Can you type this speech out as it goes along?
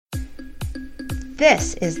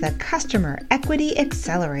This is the Customer Equity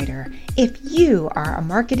Accelerator. If you are a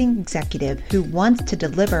marketing executive who wants to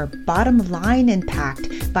deliver bottom-line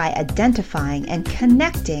impact by identifying and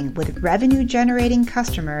connecting with revenue-generating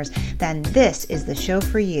customers, then this is the show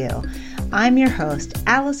for you. I'm your host,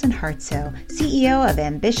 Allison Hartsoe, CEO of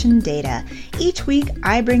Ambition Data. Each week,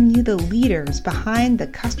 I bring you the leaders behind the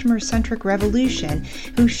customer-centric revolution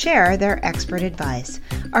who share their expert advice.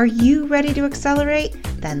 Are you ready to accelerate?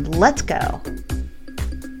 Then let's go.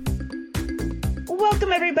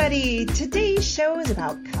 Welcome, everybody. Today's show is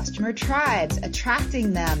about customer tribes,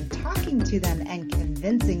 attracting them, talking to them, and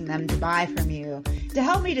convincing them to buy from you. To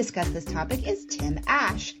help me discuss this topic is Tim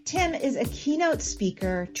Ash. Tim is a keynote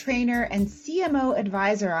speaker, trainer, and CMO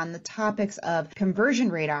advisor on the topics of conversion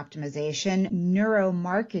rate optimization,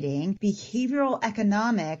 neuromarketing, behavioral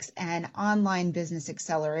economics, and online business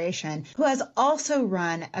acceleration, who has also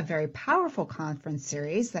run a very powerful conference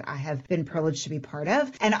series that I have been privileged to be part of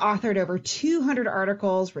and authored over 200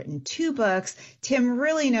 articles, written 2 books. Tim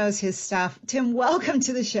really knows his stuff. Tim, welcome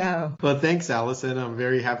to the show. Well, thanks, Allison. I'm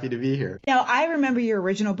very happy to be here. Now, I remember your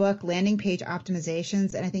original book, Landing Page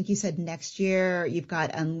Optimizations, and I think you said next year you've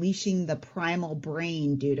got Unleashing the Primal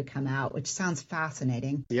Brain due to come out, which sounds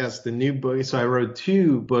fascinating. Yes, the new book. So I wrote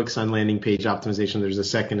 2 books on landing page optimization. There's a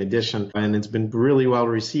second edition, and it's been really well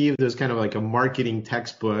received. There's kind of like a marketing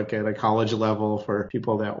textbook at a college level for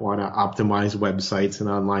people that want to optimize websites and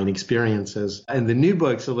online experiences. And the new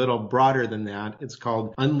book's a little broader than that. It's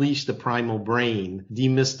called Unleash the Primal Brain,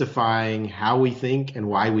 Demystifying How We Think and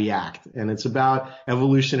Why We Act. And it's about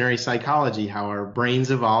evolutionary psychology, how our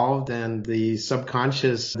brains evolved and the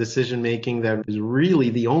subconscious decision-making that is really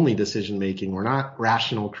the only decision-making. We're not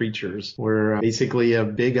rational creatures. We're basically a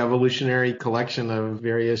big evolutionary collection of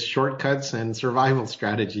various shortcuts and survival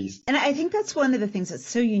strategies. And I think that's one of the things that's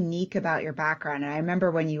so unique about your background. And I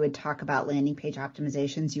remember when you would talk about landing page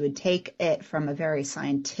optimizations, you would take it from a very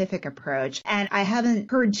scientific approach. And I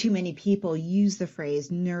haven't heard too many people use the phrase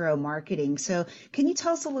neuromarketing. So can you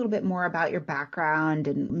tell us a little bit more about your background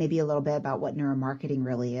and maybe a little bit about what neuromarketing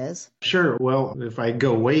really is? Sure. Well, if I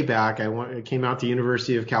go way back, I came out to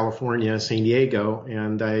University of California, San Diego,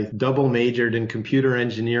 and I double majored in computer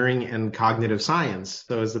engineering and cognitive science.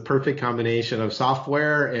 So it's the perfect combination of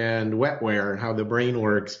software and wetware, how the brain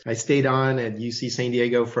works. I stayed on at UC San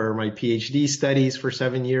Diego for my PhD studies for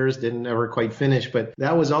 7 years, didn't ever quite finish, but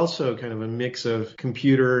that was also kind of a mix of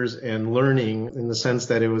computers and learning in the sense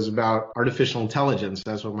that it was about artificial intelligence.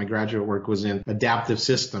 That's what my graduate work was in. Adaptive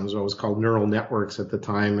systems, what was called neural networks at the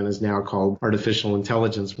time and is now called artificial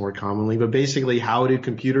intelligence more commonly. But basically, how do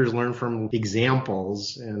computers learn from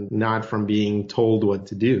examples and not from being told what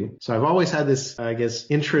to do? So I've always had this,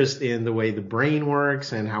 interest in the way the brain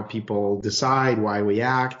works and how people decide why we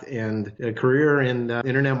act. And a career in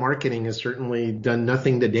internet marketing has certainly done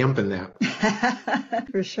nothing to dampen that.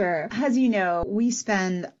 For sure. As you know, we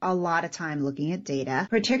spend a lot of time looking at data,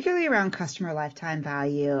 particularly around customer lifetime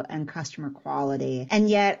value and customer quality. And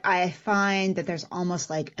yet I find that there's almost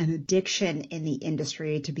like an addiction in the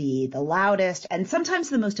industry to be the loudest and sometimes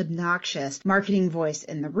the most obnoxious marketing voice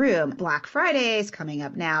in the room. Black Friday is coming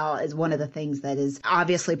up now is one of the things that is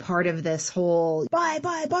obviously part of this whole buy,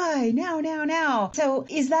 now. So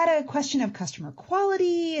is that a question of customer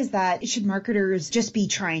quality? Should marketers just be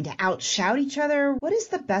trying to outshout each other? What is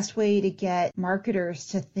the best way to get marketers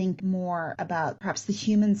to think more about perhaps the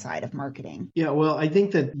human side of marketing? Yeah, well, I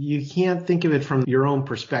think that you can't think of it from your own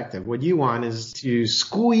perspective. What you want is to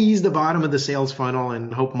squeeze the bottom of the sales funnel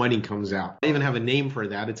and hope money comes out. I even have a name for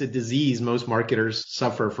that. It's a disease most marketers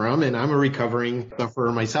suffer from, and I'm a recovering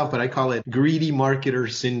sufferer myself, but I call it greedy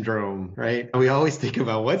marketer syndrome, right? We always think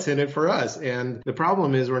about what's in it for us. And the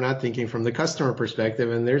problem is we're not thinking from the customer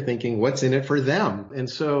perspective, and they're thinking what's in it for them. And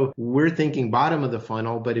so we're thinking bottom of the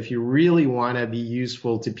funnel, but if you really want to be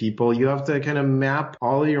useful to people, you have to kind of map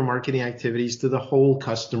all of your marketing activities to the whole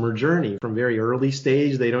customer journey. From very early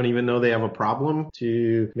stage, they don't even know they have a problem,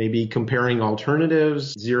 to maybe comparing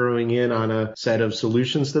alternatives, zeroing in on a set of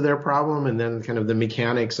solutions to their problem, and then kind of the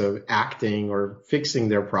mechanics of acting or fixing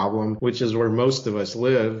their problem, which is where most of us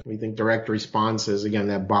live. We think direct response is, again,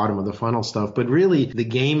 that bottom of the funnel stuff. But really, the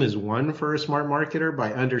game is won for a smart marketer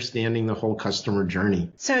by understanding the whole customer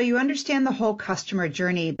journey. So you understand the whole customer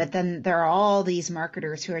journey, but then there are all these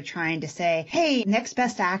marketers who are trying to say, hey, next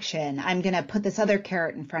best action, I'm going going to put this other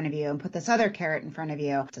carrot in front of you and put this other carrot in front of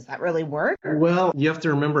you. Does that really work? Well, you have to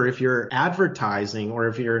remember, if you're advertising or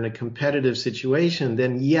if you're in a competitive situation,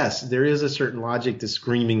 then yes, there is a certain logic to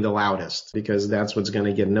screaming the loudest, because that's what's going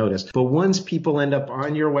to get noticed. But once people end up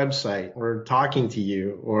on your website or talking to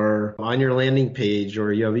you or on your landing page,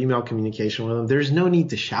 or you have email communication with them, there's no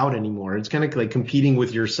need to shout anymore. It's kind of like competing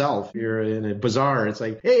with yourself. You're in a bazaar. It's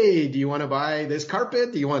like, hey, do you want to buy this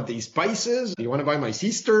carpet? Do you want these spices? Do you want to buy my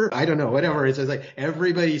sister? I don't know, whatever. It's like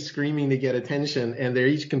everybody's screaming to get attention, and they're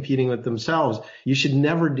each competing with themselves. You should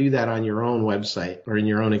never do that on your own website or in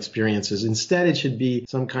your own experiences. Instead, it should be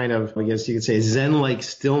some kind of, I guess you could say, Zen-like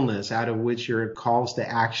stillness out of which your calls to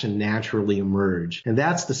action naturally emerge. And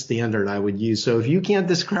that's the standard I would use. So if you can't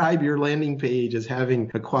describe your landing page as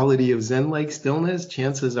having a quality of Zen-like stillness,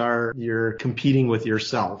 chances are you're competing with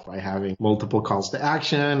yourself by having multiple calls to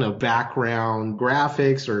action, a background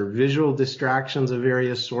graphics or visual distractions of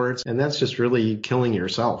various sorts. And that's just really killing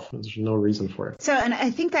yourself. There's no reason for it. So, and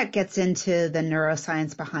I think that gets into the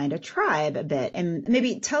neuroscience behind a tribe a bit. And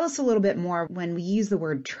maybe tell us a little bit more when we use the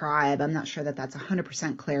word tribe. I'm not sure that that's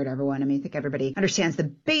 100% clear to everyone. I mean, I think everybody understands the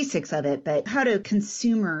basics of it, but how do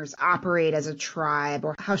consumers operate as a tribe,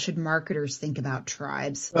 or how should marketers think about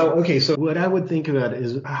tribes? Well, okay, so what I would think about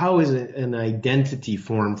is, how is it an identity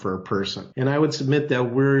form for a person? And I would submit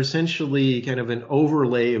that we're essentially kind of an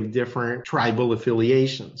overlay of different tribal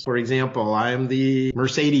affiliations. For example, I'm the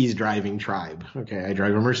Mercedes driving tribe. Okay, I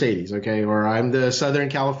drive a Mercedes. Okay, or I'm the Southern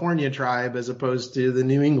California tribe as opposed to the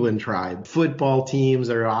New England tribe. Football teams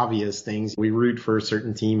are obvious things. We root for a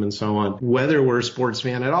certain team and so on. Whether we're a sports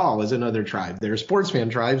fan at all is another tribe. There are sports fan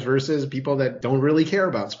tribes versus people that don't really care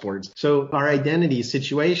about sports. So our identity is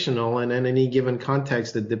situational, and in any given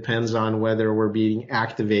context, it depends on whether we're being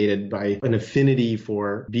activated by an affinity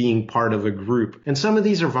for being part of a group. And some of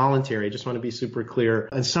these are voluntary. I just want to be super clear.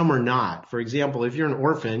 And some are not. For example, if you're an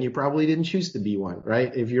orphan, you probably didn't choose to be one,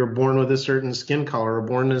 right? If you're born with a certain skin color or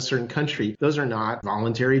born in a certain country, those are not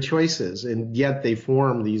voluntary choices. And yet they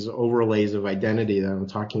form these overlays of identity that I'm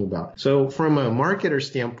talking about. So from a marketer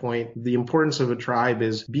standpoint, the importance of a tribe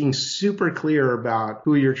is being super clear about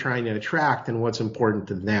who you're trying to attract and what's important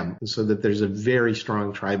to them, so that there's a very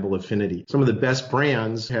strong tribal affinity. Some of the best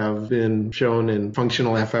brands have been shown in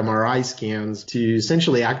functional fMRI scans to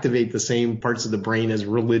essentially activate the same parts of the brain as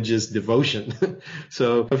religious devotion.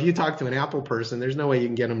 So if you talk to an Apple person, there's no way you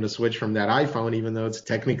can get them to switch from that iPhone, even though it's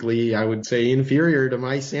technically, I would say, inferior to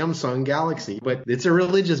my Samsung Galaxy. But it's a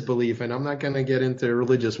religious belief, and I'm not going to get into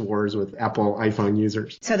religious wars with Apple iPhone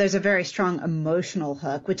users. So there's a very strong emotional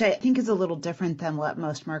hook, which I think is a little different than what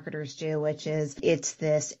most marketers do, which is it's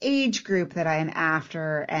this age group that I am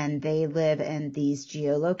after, and they live in these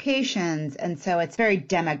geolocations. And so it's very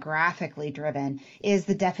demographically driven. Is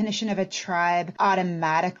the definition of a tribe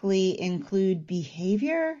automatically include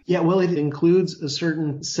behavior? Yeah, well, it includes a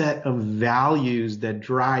certain set of values that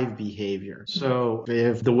drive behavior. So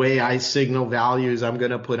if the way I signal values, I'm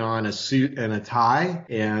going to put on a suit and a tie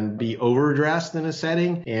and be overdressed in a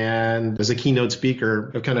setting. And as a keynote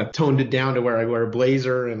speaker, I've kind of toned it down to where I wear a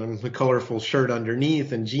blazer and a colorful shirt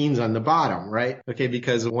underneath and jeans on the bottom, right? Okay,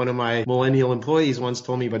 because one of my millennial employees once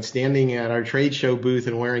told me about standing at our trade show booth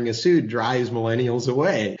and wearing a suit drives millennials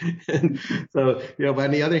away. And so, but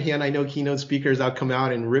on the other hand, I know keynote speakers, I'll come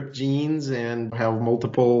out in ripped jeans and have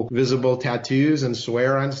multiple visible tattoos and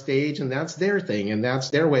swear on stage, and that's their thing, and that's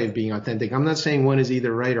their way of being authentic. I'm not saying one is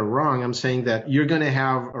either right or wrong. I'm saying that you're going to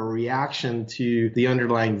have a reaction to the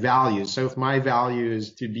underlying values. So if my value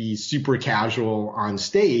is to be super casual on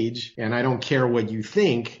stage and I don't care what you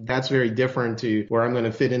think, that's very different to where I'm going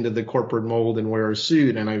to fit into the corporate mold and wear a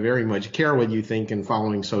suit and I very much care what you think and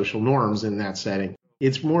following social norms in that setting.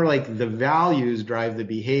 It's more like the values drive the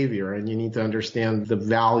behavior, and you need to understand the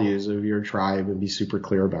values of your tribe and be super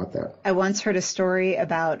clear about that. I once heard a story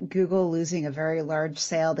about Google losing a very large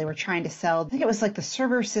sale. They were trying to sell, I think it was like the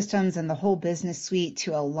server systems and the whole business suite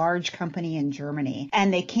to a large company in Germany.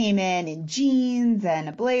 And they came in jeans and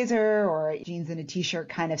a blazer, or jeans and a t-shirt,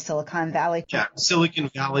 kind of Silicon Valley. Yeah, Silicon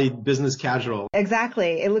Valley business casual.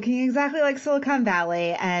 Exactly. It looking exactly like Silicon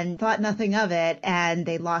Valley, and thought nothing of it. And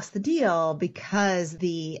they lost the deal because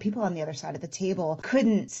the people on the other side of the table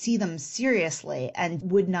couldn't see them seriously and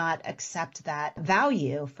would not accept that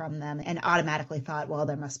value from them, and automatically thought, well,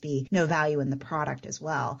 there must be no value in the product as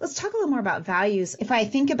well. Let's talk a little more about values. If I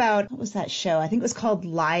think about, what was that show? I think it was called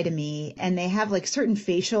Lie to Me, and they have like certain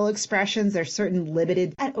facial expressions. There's certain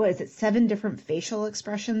limited, what is it, 7 different facial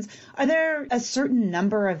expressions? Are there a certain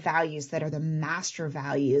number of values that are the master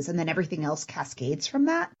values, and then everything else cascades from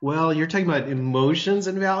that? Well, you're talking about emotions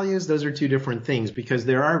and values. Those are two different things, because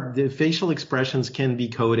the facial expressions can be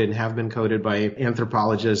coded and have been coded by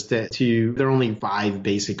anthropologists there are only 5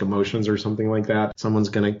 basic emotions or something like that. Someone's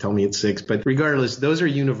going to tell me it's 6, but regardless, those are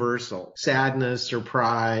universal. Sadness,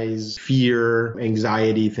 surprise, fear,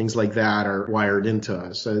 anxiety, things like that are wired into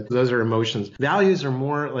us. So those are emotions. Values are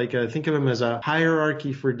more like think of them as a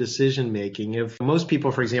hierarchy for decision making. If most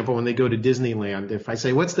people, for example, when they go to Disneyland, if I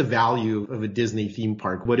say, what's the value of a Disney theme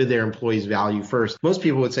park? What do their employees value first? Most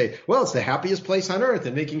people would say, well, it's the happiest place on earth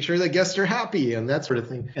and making sure that guests are happy and that sort of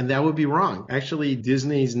thing. And that would be wrong. Actually,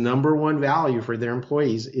 Disney's number one value for their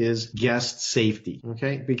employees is guest safety.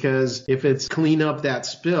 Okay. Because if it's clean up that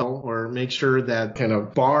spill or make sure that kind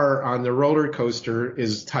of bar on the roller coaster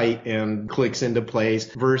is tight and clicks into place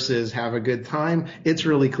versus have a good time, it's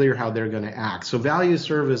really clear how they're going to act. So values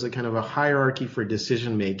serve as a kind of a hierarchy for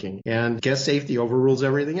decision making, and guest safety overrules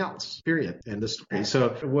everything else, period. End of story. So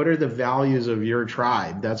what are the values of your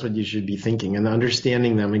tribe? That's what you should be thinking, and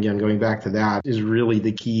understanding them, again, going back to that, is really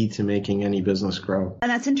the key to making any business grow. And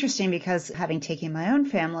that's interesting because having taken my own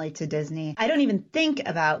family to Disney, I don't even think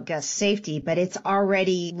about guest safety, but it's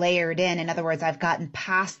already layered in. In other words, I've gotten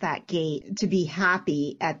past that gate to be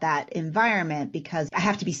happy at that environment because I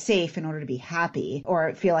have to be safe in order to be happy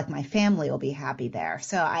or feel like my family will be happy there.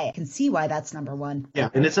 So I can see why that's number one. Yeah.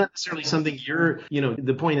 And it's not necessarily something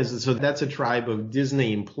the point is, so that's a tribe of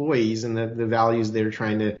Disney employees and the values they're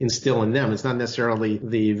trying to instill in them. It's not necessarily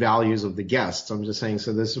the values of the guests. I'm just saying,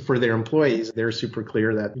 so this is for their employees. They're super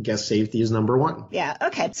clear that guest safety is number one. Yeah.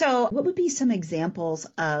 Okay. So what would be some examples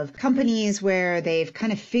of companies where they've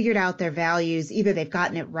kind of figured out their values? Either they've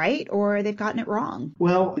gotten it right or they've gotten it wrong.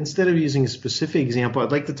 Well, instead of using a specific example,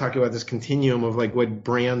 I'd like to talk about this continuum of like what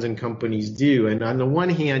brands and companies do. And on the one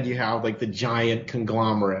hand, you have like the giant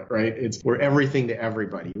conglomerate, right? We're everything to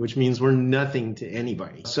everybody, which means we're nothing to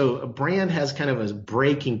anybody. So a brand has kind of a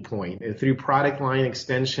breaking point. Through product line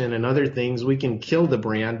extension and other things, we can kill the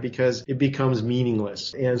brand because it becomes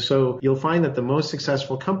meaningless. And so you'll find that the most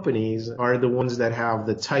successful companies are the ones that have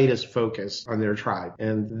the tightest focus on their tribe.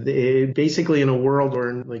 And basically in a world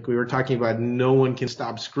where, like we were talking about, no one can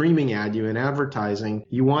stop screaming at you in advertising,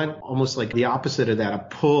 you want almost like the opposite of that, a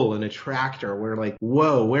pull, an attractor, where like,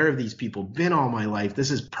 whoa, where have these people been all my life?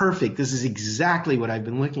 This is perfect. This is exactly what I've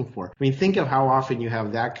been looking for. I mean, think of how often you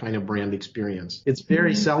have that kind of brand experience. It's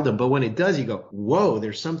very seldom, but when it does, you go, whoa,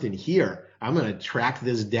 there's something here. I'm going to track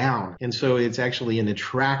this down. And so it's actually an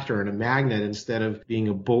attractor and a magnet instead of being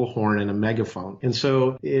a bullhorn and a megaphone. And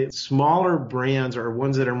so smaller brands or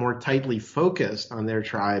ones that are more tightly focused on their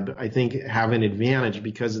tribe, I think, have an advantage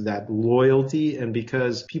because of that loyalty and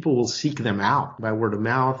because people will seek them out by word of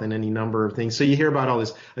mouth and any number of things. So you hear about all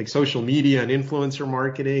this like social media and influencer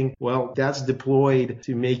marketing. Well, that's deployed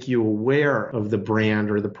to make you aware of the brand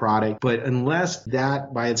or the product. But unless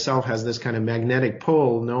that by itself has this kind of magnetic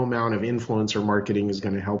pull, no amount of influencer marketing is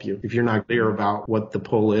going to help you if you're not clear about what the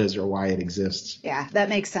pull is or why it exists. Yeah, that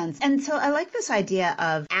makes sense. And so I like this idea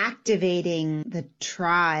of activating the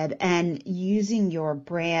tribe and using your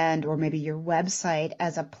brand or maybe your website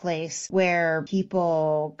as a place where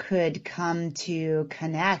people could come to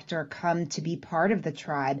connect or come to be part of the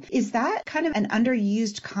tribe. Is that kind of an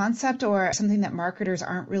underused concept or something that marketers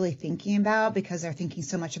aren't really thinking about because they're thinking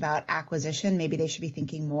so much about acquisition? Maybe they should be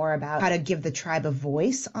thinking more about how to give the tribe a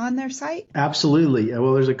voice on their site? Absolutely.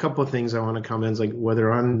 Well, there's a couple of things I want to comment, like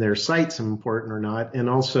whether on their site's important or not, and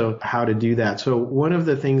also how to do that. So one of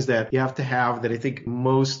the things that you have to have that I think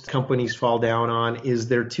most companies fall down on is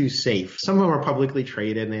they're too safe. Some of them are publicly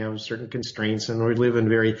traded and they have certain constraints, and we live in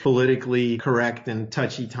very politically correct and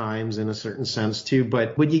touchy times in a certain sense too.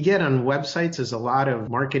 But what you get on websites is a lot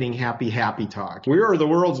of marketing happy talk. We are the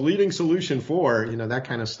world's leading solution for, that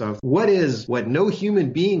kind of stuff. What no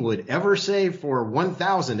human being would ever say for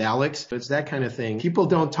 1,000, Alex. It's that kind of thing. People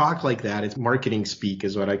don't talk like that. It's marketing speak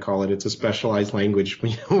is what I call it. It's a specialized language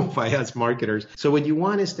by us marketers. So what you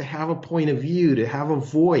want is to have a point of view, to have a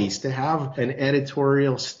voice, to have an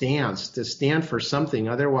editorial stance, to stand for something.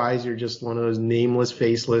 Otherwise, you're just one of those nameless,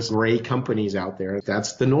 faceless, gray companies out there.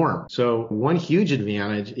 That's the norm. So one huge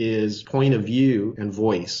advantage is point of view and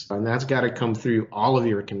voice. And that's got to come through all of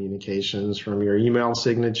your communications, from your email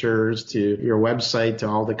signatures to your website to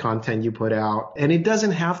all the content you put out. And it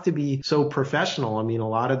doesn't have to be be so professional. I mean, a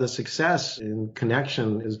lot of the success in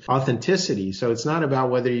connection is authenticity. So it's not about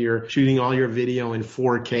whether you're shooting all your video in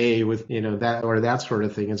 4K with, that or that sort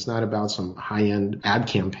of thing. It's not about some high-end ad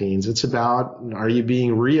campaigns. It's about, are you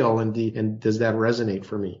being real, and does that resonate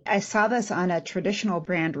for me? I saw this on a traditional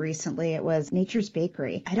brand recently. It was Nature's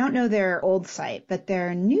Bakery. I don't know their old site, but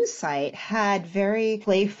their new site had very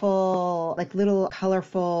playful, like little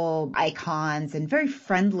colorful icons and very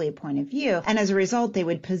friendly point of view. And as a result, they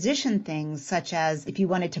would position things such as if you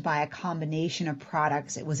wanted to buy a combination of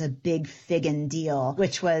products, it was a big figgin' deal,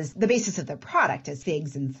 which was the basis of their product as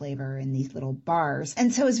figs in flavor in these little bars.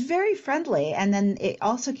 And so it was very friendly. And then it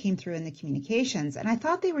also came through in the communications. And I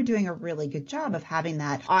thought they were doing a really good job of having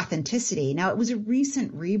that authenticity. Now, it was a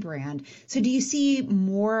recent rebrand. So do you see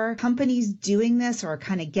more companies doing this or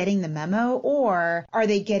kind of getting the memo, or are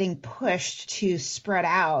they getting pushed to spread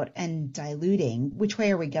out and diluting? Which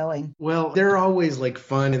way are we going? Well, they're always like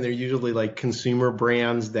fun, and they're usually like consumer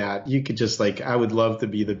brands that you could just like, I would love to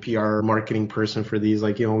be the PR marketing person for these.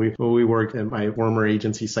 Like, we worked at my former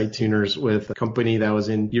agency, Site Tuners, with a company that was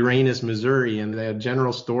in Uranus, Missouri, and they had a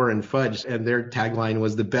general store in fudge, and their tagline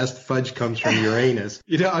was "The best fudge comes from Uranus."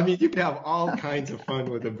 You could have all kinds of fun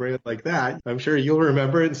with a brand like that. I'm sure you'll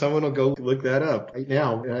remember it, and someone will go look that up right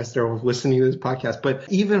now as they're listening to this podcast. But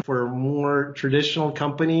even for more traditional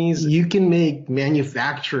companies, you can make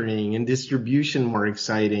manufacturing and distribution more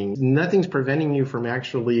exciting. Nothing's preventing you from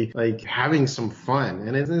actually like having some fun.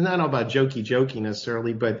 And it's not all about jokey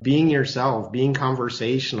necessarily, but being yourself, being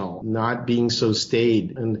conversational, not being so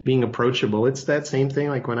staid and being approachable. It's that same thing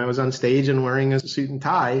like when I was on stage and wearing a suit and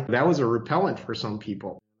tie, that was a repellent for some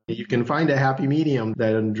people. You can find a happy medium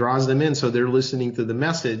that draws them in so they're listening to the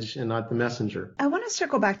message and not the messenger. I want to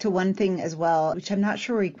circle back to one thing as well, which I'm not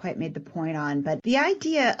sure we quite made the point on, but the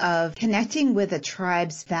idea of connecting with a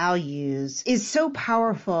tribe's values is so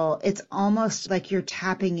powerful. It's almost like you're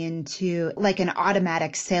tapping into like an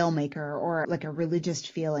automatic sale maker or like a religious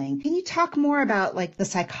feeling. Can you talk more about like the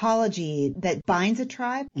psychology that binds a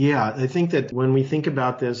tribe? Yeah, I think that when we think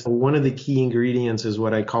about this, one of the key ingredients is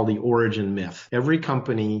what I call the origin myth. Every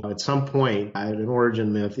company at some point had an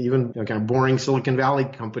origin myth. Even kind of boring Silicon Valley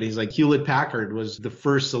companies like Hewlett-Packard was the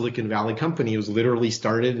first Silicon Valley company. It was literally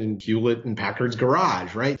started in Hewlett and Packard's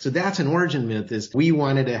garage, right? So that's an origin myth, is we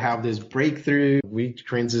wanted to have this breakthrough. We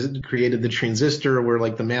created the transistor. We're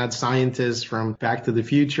like the mad scientists from Back to the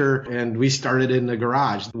Future, and we started in the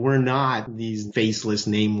garage. We're not these faceless,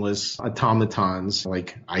 nameless automatons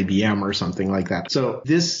like IBM or something like that. So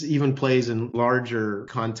this even plays in larger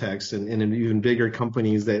context and in even bigger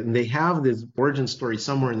companies that they have this origin story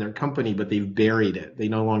somewhere in their company, but they've buried it. They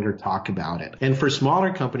no longer talk about it. And for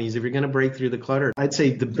smaller companies, if you're going to break through the clutter, I'd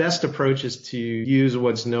say the best approach is to use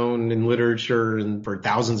what's known in literature and for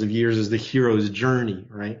thousands of years as the hero's journey,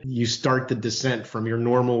 right? You start the descent from your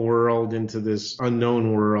normal world into this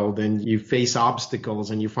unknown world, and you face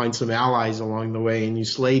obstacles and you find some allies along the way and you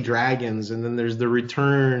slay dragons. And then there's the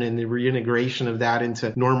return and the reintegration of that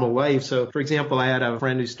into normal life. So for example, I had a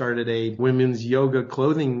friend who started a women's yoga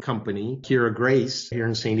clothing company, Kira Grace, here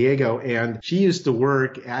in San Diego. And she used to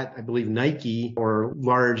work at, I believe, Nike or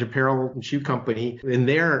large apparel and shoe company in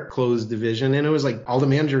their clothes division. And it was like all the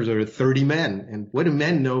managers are 30 men. And what do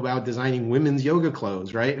men know about designing women's yoga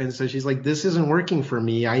clothes, right? And so she's like, this isn't working for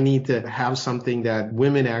me. I need to have something that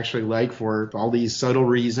women actually like for all these subtle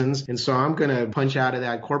reasons. And so I'm going to punch out of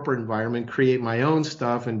that corporate environment, create my own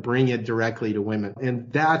stuff and bring it directly to women.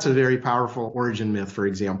 And that's a very powerful origin myth, for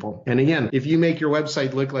example. And again, if you make your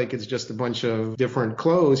website look like it's just a bunch of different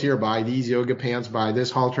clothes, here, buy these yoga pants, buy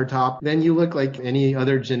this halter top, then you look like any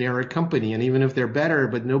other generic company. And even if they're better,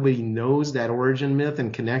 but nobody knows that origin myth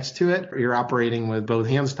and connects to it, you're operating with both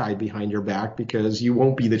hands tied behind your back because you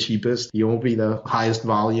won't be the cheapest. You won't be the highest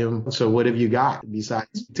volume. So what have you got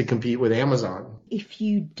besides to compete with Amazon? If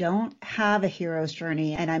you don't have a hero's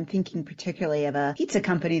journey, and I'm thinking particularly of a pizza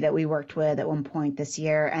company that we worked with at one point this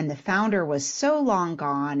year, and the founder was so long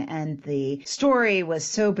gone and the story was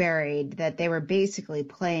so buried that they were basically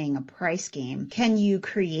playing a price game. Can you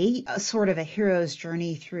create a sort of a hero's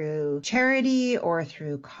journey through charity or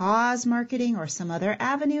through cause marketing or some other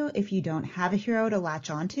avenue if you don't have a hero to latch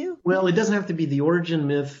onto? Well, it doesn't have to be the origin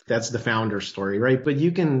myth. That's the founder story, right? But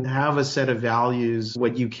you can have a set of values,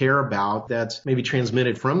 what you care about, that's maybe maybe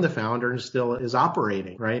transmitted from the founder and still is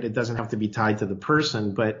operating, right? It doesn't have to be tied to the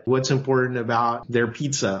person. But what's important about their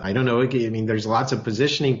pizza? I don't know. I mean, there's lots of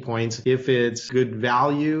positioning points. If it's good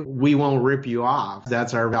value, we won't rip you off.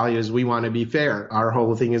 That's our value, is we want to be fair. Our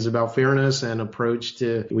whole thing is about fairness and approach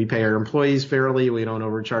to, we pay our employees fairly. We don't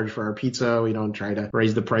overcharge for our pizza. We don't try to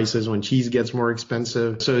raise the prices when cheese gets more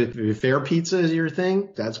expensive. So if fair pizza is your thing,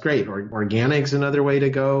 that's great. Or organic's another way to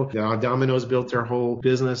go. Domino's built their whole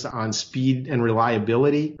business on speed and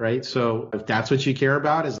reliability, right? So if that's what you care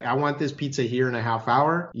about, is I want this pizza here in a half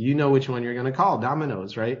hour, you know which one you're going to call,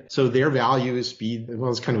 Domino's, right? So their value is speed.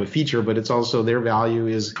 Well, it's kind of a feature, but it's also their value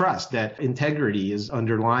is trust, that integrity is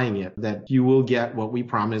underlying it, that you will get what we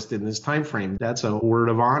promised in this time frame. That's a word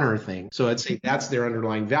of honor thing. So I'd say that's their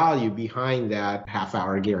underlying value behind that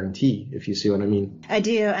half-hour guarantee, if you see what I mean. I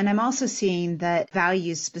do. And I'm also seeing that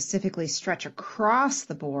values specifically stretch across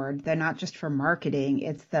the board. They're not just for marketing.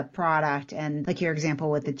 It's the product. And like your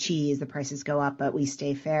example with the cheese, the prices go up, but we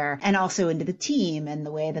stay fair. And also into the team and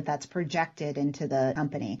the way that that's projected into the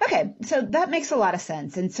company. Okay, so that makes a lot of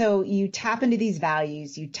sense. And so you tap into these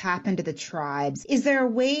values, you tap into the tribes. Is there a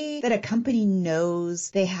way that a company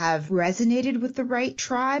knows they have resonated with the right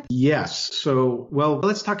tribe? Yes. So, well,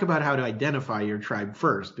 let's talk about how to identify your tribe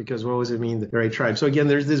first, because what does it mean, the right tribe? So again,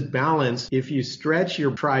 there's this balance. If you stretch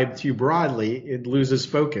your tribe too broadly, it loses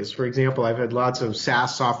focus. For example, I've had lots of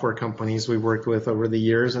SaaS software companies we've worked with over the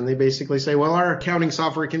years, and they basically say, well, our accounting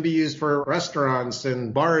software can be used for restaurants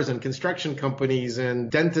and bars and construction companies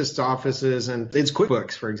and dentists' offices, and it's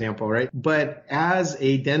QuickBooks, for example, right? But as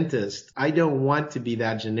a dentist, I don't want to be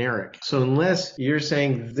that generic. So unless you're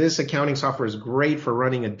saying this accounting software is great for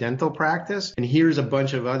running a dental practice, and here's a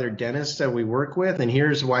bunch of other dentists that we work with, and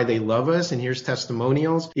here's why they love us, and here's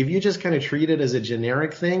testimonials. If you just kind of treat it as a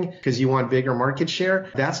generic thing because you want bigger market share,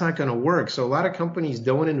 that's not going to work. So a lot of companies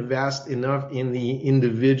don't invest enough in the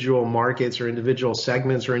individual markets or individual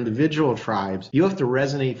segments or individual tribes. You have to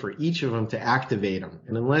resonate for each of them to activate them.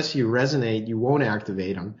 And unless you resonate, you won't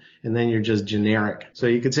activate them. And then you're just generic. So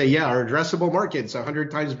you could say, yeah, our addressable market's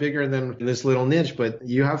 100 times bigger than this little niche, but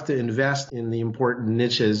you have to invest in the important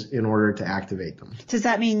niches in order to activate them. Does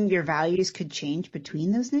that mean your values could change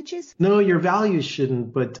between those niches? No, your values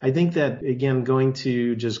shouldn't. But I think that, again, going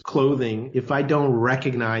to just clothing, if I don't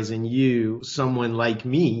recognize in you someone like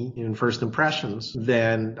me in first impressions,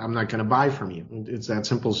 then I'm not going to buy from you. It's that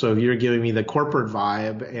simple. So if you're giving me the corporate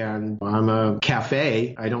vibe and I'm a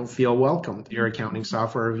cafe, I don't feel welcomed. Your accounting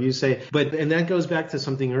software review say, and that goes back to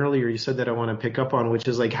something earlier you said that I want to pick up on, which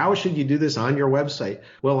is like, how should you do this on your website?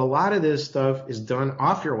 Well, a lot of this stuff is done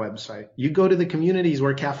off your website. You go to the communities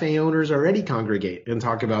where cafe owners already congregate and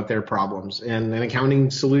talk about their problems. And an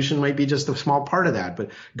accounting solution might be just a small part of that,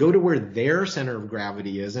 but go to where their center of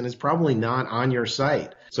gravity is, and it's probably not on your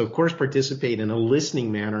site. So of course, participate in a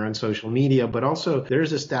listening manner on social media, but also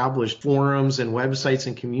there's established forums and websites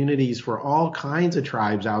and communities for all kinds of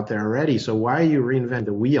tribes out there already. So why you reinvent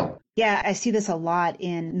the wheel? Yeah, I see this a lot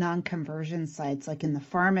in non-conversion sites, like in the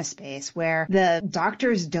pharma space, where the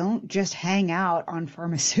doctors don't just hang out on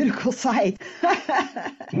pharmaceutical sites.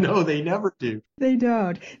 No, they never do. They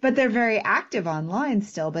don't. But they're very active online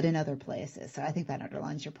still, but in other places. So I think that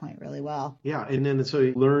underlines your point really well. Yeah, and then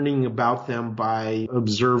so learning about them by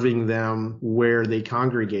observing them where they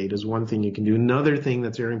congregate is one thing you can do. Another thing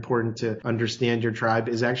that's very important to understand your tribe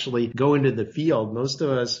is actually go into the field. Most of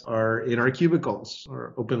us are in our cubicles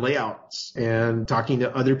or open layouts and talking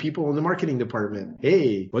to other people in the marketing department.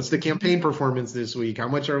 Hey, what's the campaign performance this week? How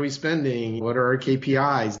much are we spending? What are our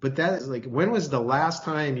KPIs? But that is like, when was the last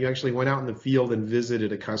time you actually went out in the field and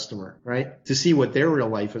visited a customer, right? To see what their real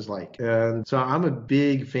life is like. And so I'm a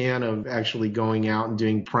big fan of actually going out and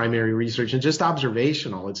doing primary research and just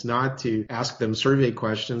observational. It's not to ask them survey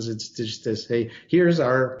questions. It's just to say, here's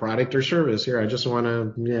our product or service. Here, I just want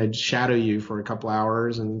to shadow you for a couple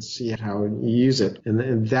hours and see how you use it.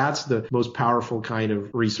 And that's the most powerful kind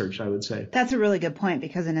of research, I would say. That's a really good point,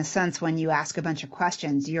 because in a sense, when you ask a bunch of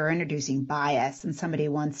questions, you're introducing bias, and somebody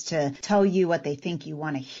wants to tell you what they think you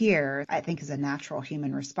want to hear, I think is a natural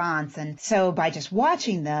human response. And so by just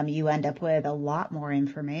watching them, you end up with a lot more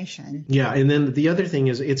information. Yeah. And then the other thing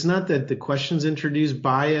is, it's not that the questions introduce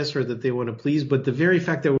bias or that they want to please, but the very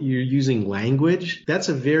fact that you're using language, that's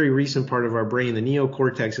a very recent part of our brain. The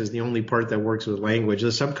neocortex is the only part that works with language.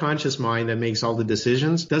 The subconscious mind that makes all the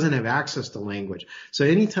decisions doesn't doesn't have access to language. So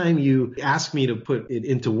anytime you ask me to put it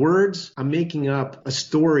into words, I'm making up a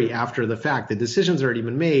story after the fact. The decision's already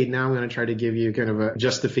been made. Now I'm going to try to give you kind of a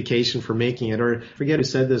justification for making it. Or I forget who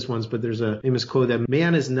said this once, but there's a famous quote that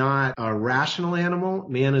man is not a rational animal.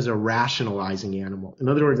 Man is a rationalizing animal. In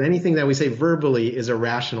other words, anything that we say verbally is a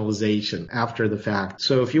rationalization after the fact.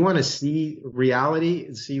 So if you want to see reality,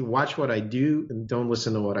 watch what I do and don't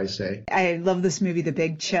listen to what I say. I love this movie, The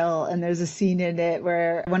Big Chill, and there's a scene in it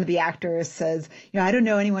where one of the actors says, I don't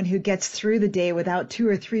know anyone who gets through the day without 2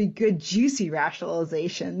 or 3 good, juicy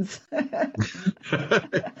rationalizations.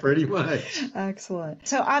 Pretty much. Excellent.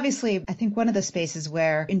 So obviously, I think one of the spaces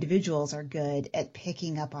where individuals are good at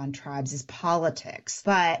picking up on tribes is politics.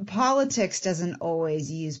 But politics doesn't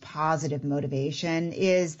always use positive motivation.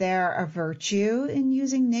 Is there a virtue in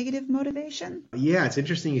using negative motivation? Yeah, it's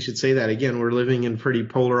interesting you should say that. Again, we're living in pretty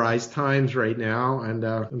polarized times right now, and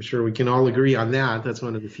I'm sure we can all agree on that. That's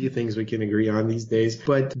one of the few things we can agree on these days.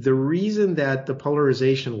 But the reason that the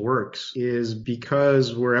polarization works is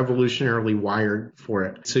because we're evolutionarily wired for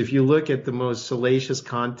it. So if you look at the most salacious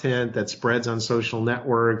content that spreads on social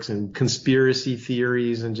networks and conspiracy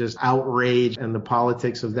theories and just outrage and the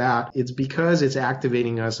politics of that, it's because it's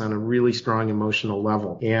activating us on a really strong emotional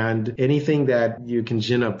level. And anything that you can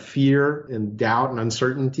gin up fear and doubt and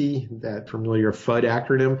uncertainty, that familiar FUD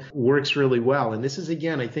acronym, works really well. And this is,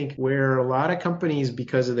 again, I think where a lot of companies,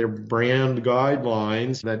 because of their brand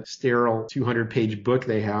guidelines, that sterile 200-page book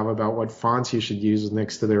they have about what fonts you should use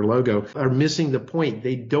next to their logo, are missing the point.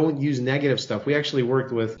 They don't use negative stuff. We actually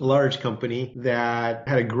worked with a large company that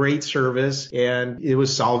had a great service and it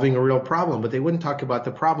was solving a real problem, but they wouldn't talk about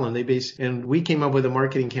the problem. And we came up with a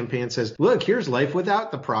marketing campaign that says, look, here's life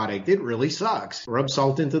without the product. It really sucks. Rub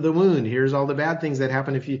salt into the wound. Here's all the bad things that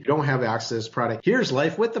happen if you don't have access to this product. Here's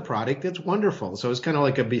life with the product. It's wonderful. So it's kind of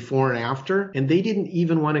like a before and after. And they didn't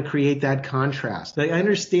even want to create that contrast. I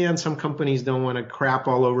understand some companies don't want to crap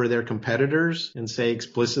all over their competitors and say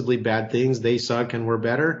explicitly bad things. They suck and we're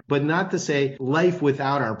better. But not to say life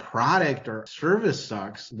without our product or service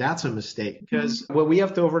sucks. That's a mistake. Because what we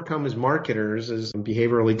have to overcome as marketers, is in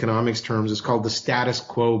behavioral economics terms, is called the status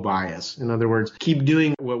quo bias. In other words, keep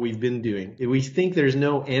doing what we've been doing. We think there's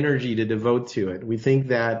no energy to devote to it. We think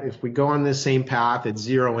that if we go on this same path, it's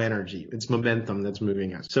zero energy. It's momentum that's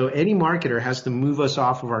moving us. So any marketer has to move us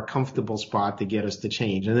off of our comfortable spot to get us to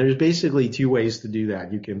change. And there's basically 2 ways to do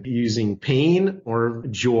that. You can be using pain or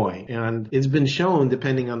joy. And it's been shown,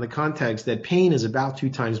 depending on the context, that pain is about 2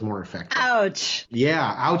 times more effective. Ouch.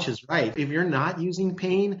 Yeah, ouch is right. If you're not using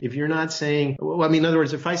pain, if you're not saying, in other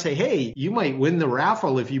words, if I say, hey, you might win the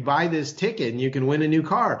raffle if you buy this ticket and you can win a new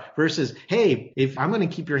car, versus, hey, if I'm going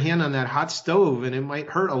to keep your hand on that hot stove and it might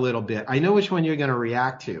hurt a little bit, I know which one you're going to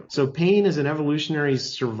react to. So pain is an evolutionary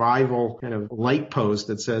survival kind of light post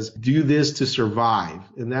that says, do this to survive.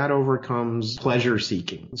 And that overcomes pleasure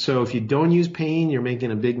seeking. So if you don't use pain, you're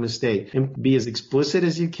making a big mistake. And be as explicit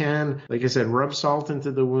as you can. Like I said, rub salt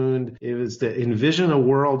into the wound. It was to envision a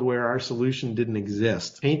world where our solution didn't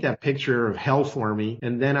exist. Paint that picture of hell for me,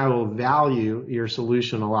 and then I will value your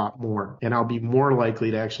solution a lot more. And I'll be more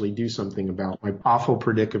likely to actually do something about my awful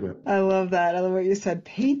predicament. I love that. I love what you said.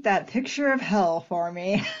 Paint that picture of hell for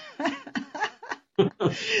me.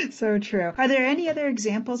 So true. Are there any other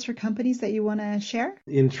examples for companies that you want to share?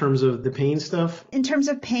 In terms of the pain stuff? In terms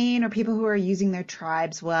of pain, or people who are using their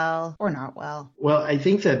tribes well or not well? Well, I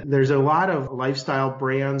think that there's a lot of lifestyle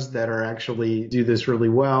brands that are actually do this really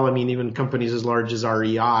well. I mean, even companies as large as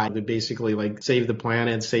REI that basically like save the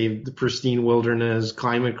planet, save the pristine wilderness,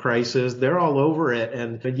 climate crisis, they're all over it.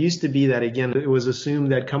 And it used to be that, again, it was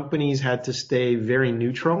assumed that companies had to stay very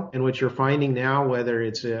neutral. And what you're finding now, whether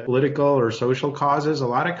it's political or social causes, a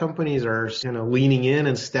lot of companies are kind of leaning in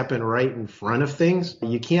and stepping right in front of things.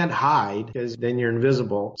 You can't hide because then you're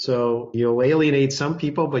invisible. So you'll alienate some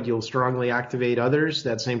people, but you'll strongly activate others.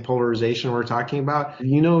 That same polarization we're talking about.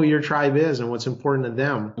 You know who your tribe is and what's important to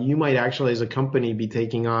them. You might actually, as a company, be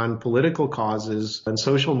taking on political causes and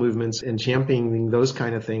social movements and championing those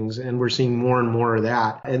kind of things. And we're seeing more and more of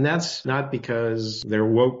that. And that's not because they're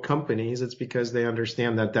woke companies. It's because they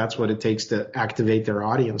understand that that's what it takes to activate their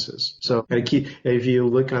audiences. So if you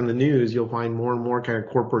look on the news, you'll find more and more kind of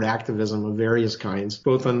corporate activism of various kinds,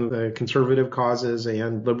 both on the conservative causes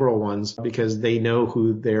and liberal ones, because they know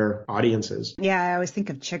who their audience is. Yeah, I always think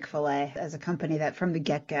of Chick-fil-A as a company that from the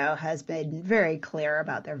get-go has been very clear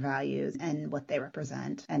about their values and what they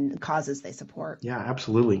represent and the causes they support. Yeah,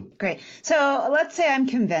 absolutely. Great. So let's say I'm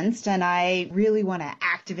convinced and I really want to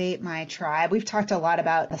activate my tribe. We've talked a lot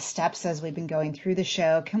about the steps as we've been going through the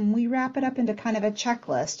show. Can we wrap it up into kind of a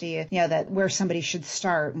checklist? That we're somebody should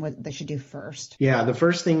start and what they should do first? Yeah, the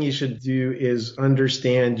first thing you should do is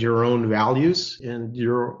understand your own values and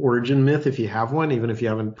your origin myth if you have one, even if you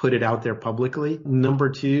haven't put it out there publicly.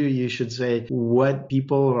 Number two, you should say what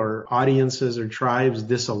people or audiences or tribes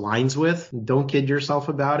this aligns with. Don't kid yourself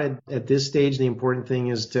about it. At this stage, the important thing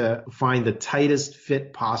is to find the tightest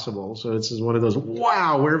fit possible. So this is one of those,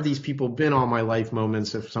 wow, where have these people been all my life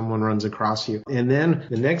moments if someone runs across you. And then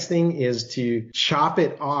the next thing is to chop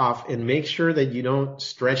it off and make sure that you don't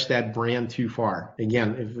stretch that brand too far.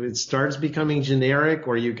 Again, if it starts becoming generic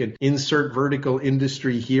or you could insert vertical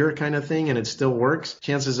industry here kind of thing and it still works,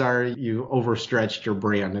 chances are you overstretched your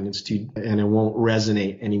brand and it won't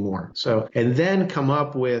resonate anymore. So, and then come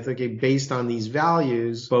up with, okay, based on these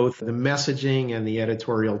values, both the messaging and the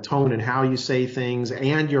editorial tone and how you say things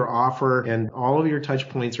and your offer and all of your touch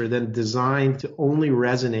points are then designed to only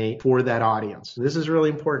resonate for that audience. This is really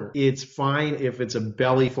important. It's fine if it's a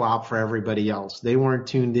belly flop for everybody else. They weren't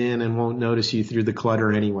tuned in and won't notice you through the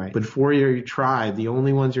clutter anyway. But for your tribe, the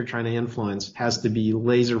only ones you're trying to influence has to be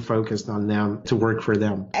laser focused on them to work for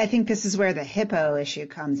them. I think this is where the hippo issue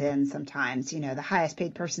comes in sometimes. You know, the highest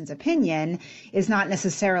paid person's opinion is not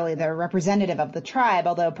necessarily the representative of the tribe,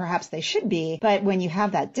 although perhaps they should be. But when you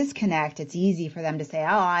have that disconnect, it's easy for them to say, oh,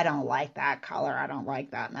 I don't like that color. I don't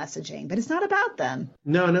like that messaging. But it's not about them.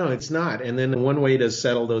 No, it's not. And then one way to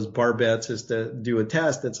settle those bar bets is to do a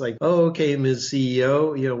test. It's like, oh, okay, Ms.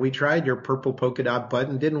 CEO, we tried your purple polka dot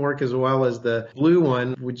button. Didn't work as well as the blue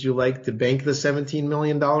one. Would you like to bank the $17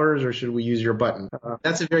 million or should we use your button?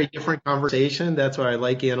 That's a very different conversation. That's why I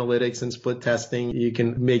like analytics and split testing. You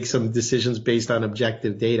can make some decisions based on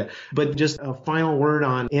objective data. But just a final word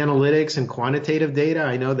on analytics and quantitative data.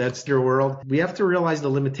 I know that's your world. We have to realize the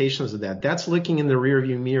limitations of that. That's looking in the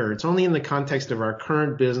rearview mirror. It's only in the context of our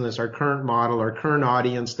current business, our current model, our current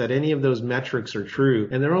audience that any of those metrics are true.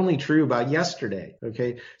 And they're only true about yesterday.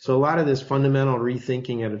 Okay. So a lot of this fundamental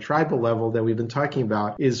rethinking at a tribal level that we've been talking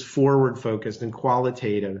about is forward focused and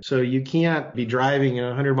qualitative. So you can't be driving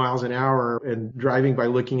 100 miles an hour and driving by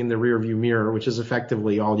looking in the rearview mirror, which is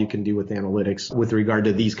effectively all you can do with analytics with regard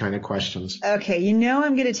to these kind of questions. Okay.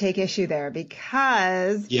 I'm going to take issue there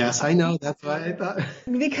because... Yes, I know. That's why I thought.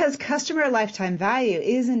 Because customer lifetime value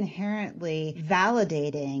is inherently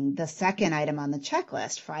validating the second item on the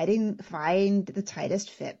checklist, find the tightest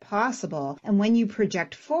fit possible. And when you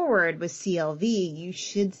project forward with CLV, you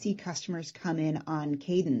should see customers come in on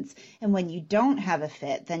cadence. And when you don't have a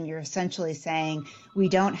fit, then you're essentially saying, we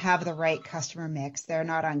don't have the right customer mix. They're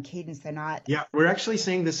not on cadence. They're not. Yeah, we're actually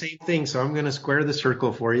saying the same thing. So I'm going to square the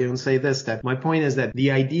circle for you and say this, that my point is that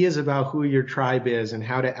the ideas about who your tribe is and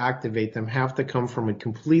how to activate them have to come from a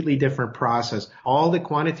completely different process. All the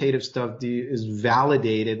quantitative stuff is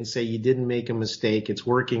validated and say you didn't make a mistake. It's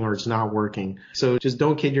working or it's not working. So just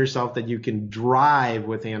don't kid yourself that you can drive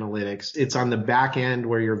with analytics. It's on the back end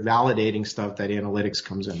where you're validating stuff that analytics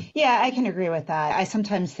comes in. Yeah, I can agree with that. I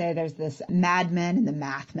sometimes say there's this Mad Men and the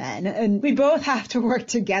Math Men, and we both have to work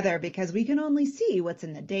together because we can only see what's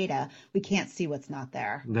in the data. We can't see what's not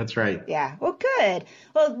there. That's right. Yeah. Well, good.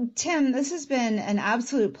 Well, Tim, this has been an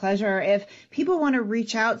absolute pleasure. If people want to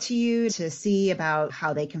reach out to you to see about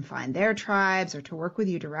how they can find their tribes or to work with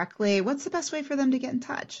you directly, what's the best way for them to get in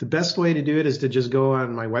touch? The best way to do it is to just go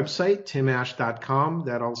on my website, timash.com.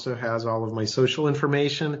 That also has all of my social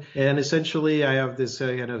information. And essentially, I have this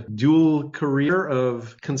kind of dual career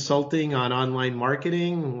of consulting on online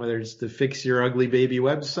marketing, whether it's to fix your ugly baby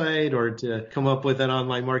website or to come up with an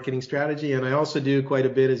online marketing strategy. And I also do quite a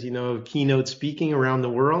bit, as you know, of keynote speaking around the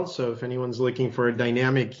world. So if anyone's looking for a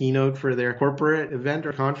dynamic keynote for their corporate event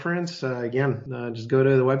or conference, just go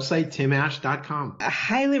to the website, timash.com. I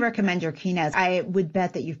highly recommend your keynotes. I would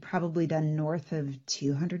bet that you've probably done north of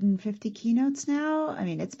 250 keynotes now. I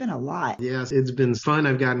mean, it's been a lot. Yes, it's been fun.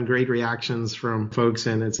 I've gotten great reactions from folks,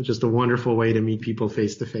 and it's just a wonderful way to meet people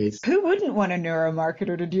face to face. Who wouldn't want a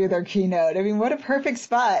neuromarketer to do their keynote? I mean, what a perfect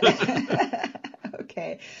spot.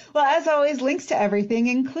 Okay. Well, as always, links to everything,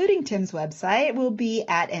 including Tim's website, will be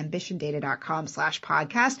at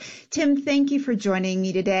ambitiondata.com/podcast. Tim, thank you for joining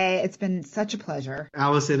me today. It's been such a pleasure.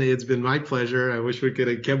 Allison, it's been my pleasure. I wish we could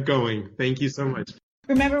have kept going. Thank you so much.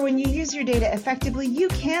 Remember, when you use your data effectively, you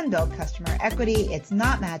can build customer equity. It's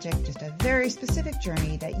not magic, just a very specific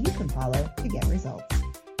journey that you can follow to get results.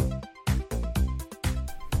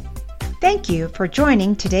 Thank you for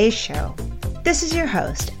joining today's show. This is your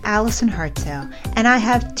host, Allison Hartsoe, and I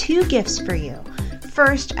have two gifts for you.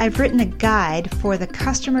 First, I've written a guide for the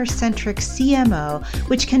customer-centric CMO,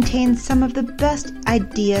 which contains some of the best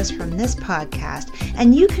ideas from this podcast,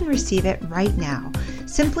 and you can receive it right now.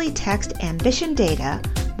 Simply text Ambition Data,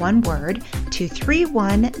 one word, to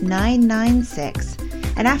 31996.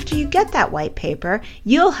 And after you get that white paper,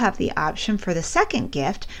 you'll have the option for the second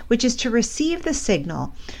gift, which is to receive the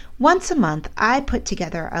signal. Once a month, I put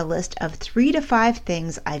together a list of 3 to 5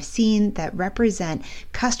 things I've seen that represent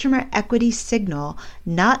customer equity signal,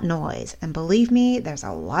 not noise. And believe me, there's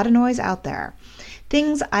a lot of noise out there.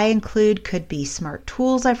 Things I include could be smart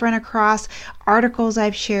tools I've run across, articles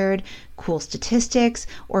I've shared, cool statistics,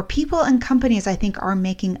 or people and companies I think are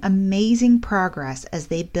making amazing progress as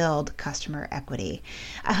they build customer equity.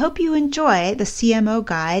 I hope you enjoy the CMO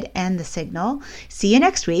guide and the signal. See you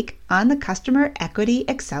next week on the Customer Equity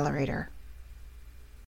Accelerator.